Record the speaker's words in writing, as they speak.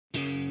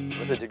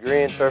With a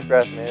degree in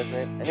Turfgrass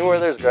Management, anywhere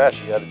there's grass,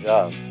 you got a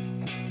job.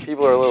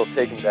 People are a little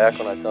taken back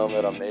when I tell them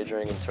that I'm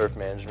majoring in turf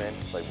management.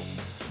 It's like,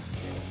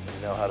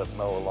 you know how to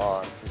mow a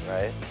lawn,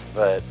 right?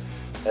 But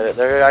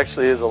there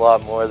actually is a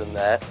lot more than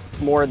that.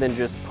 It's more than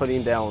just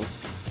putting down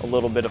a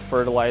little bit of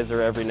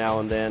fertilizer every now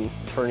and then,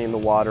 turning the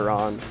water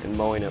on and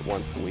mowing it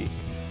once a week.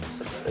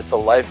 It's a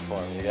life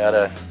form. You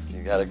gotta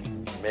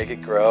make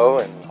it grow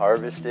and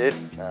harvest it.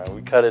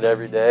 We cut it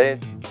every day.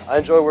 I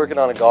enjoy working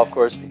on a golf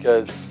course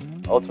because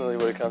ultimately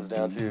what it comes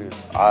down to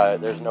is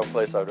there's no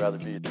place I'd rather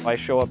be. I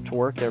show up to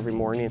work every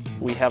morning.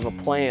 We have a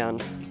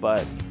plan,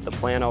 but the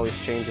plan always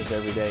changes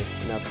every day,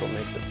 and that's what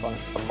makes it fun.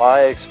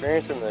 My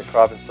experience in the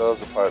crop and soils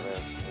department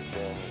has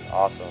been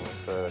awesome.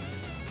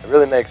 It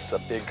really makes a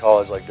big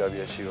college like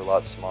WSU a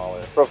lot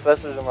smaller.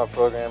 Professors in my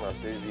program are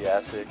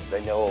enthusiastic.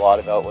 They know a lot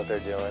about what they're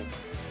doing,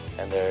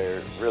 and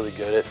they're really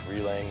good at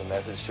relaying the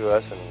message to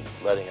us and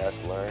letting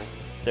us learn.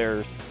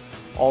 There's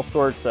all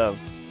sorts of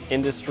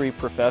industry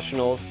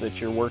professionals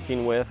that you're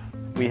working with.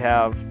 We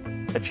have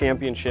a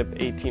championship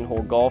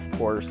 18-hole golf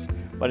course,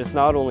 but it's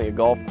not only a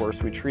golf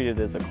course, we treat it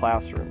as a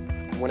classroom.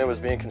 When it was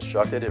being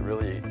constructed, it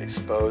really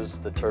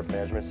exposed the turf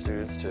management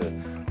students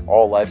to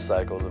all life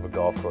cycles of a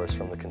golf course,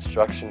 from the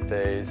construction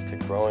phase to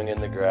growing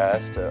in the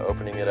grass to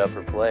opening it up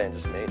for play and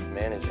just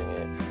managing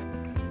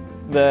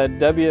it. The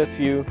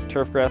WSU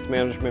Turfgrass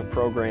Management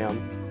program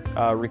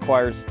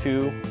requires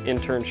 2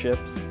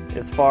 internships.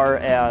 As far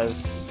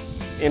as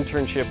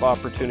internship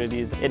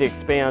opportunities, it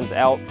expands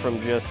out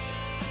from just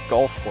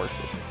golf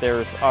courses.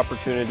 There's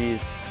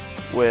opportunities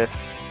with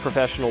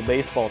professional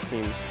baseball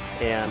teams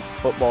and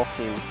football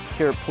teams.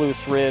 Here at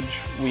Palouse Ridge,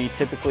 we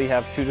typically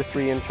have 2 to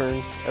 3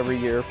 interns every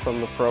year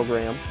from the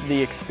program.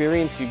 The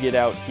experience you get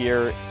out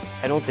here,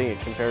 I don't think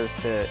it compares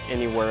to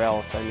anywhere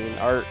else. I mean,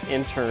 our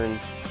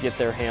interns get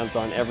their hands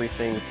on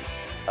everything.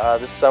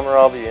 This summer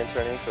I'll be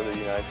interning for the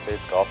United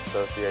States Golf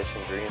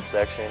Association Green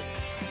Section.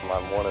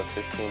 I'm one of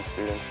 15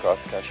 students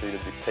across the country to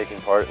be taking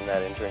part in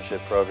that internship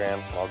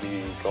program. I'll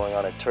be going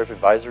on a turf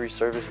advisory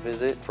service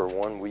visit for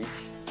 1 week.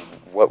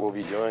 What we'll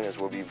be doing is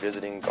we'll be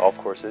visiting golf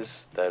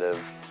courses that have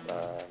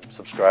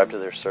subscribed to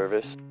their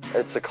service.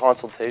 It's a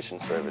consultation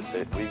service.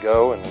 We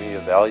go and we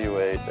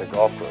evaluate a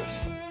golf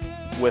course.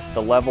 With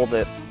the level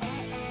that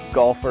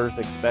golfers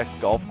expect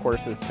golf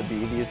courses to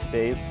be these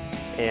days,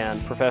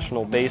 and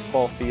professional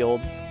baseball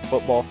fields,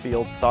 football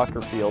fields,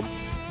 soccer fields,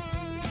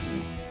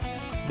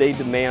 they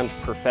demand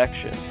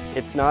perfection.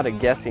 It's not a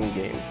guessing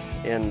game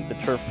in the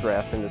turf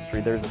grass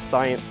industry. There's a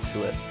science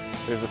to it.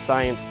 There's a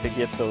science to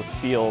get those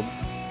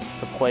fields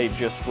to play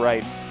just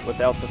right.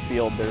 Without the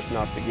field, there's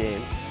not the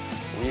game.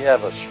 We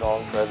have a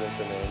strong presence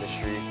in the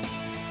industry.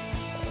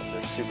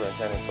 There's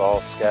superintendents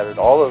all scattered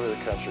all over the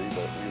country,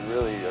 but we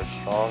really are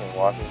strong in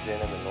Washington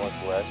and the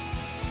Northwest.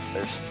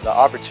 The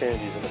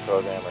opportunities in the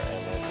program are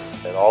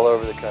endless. And all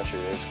over the country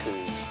there's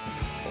coups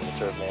in the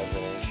turf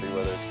management industry,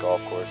 whether it's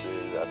golf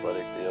courses,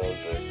 athletic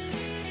fields, or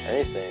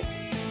anything.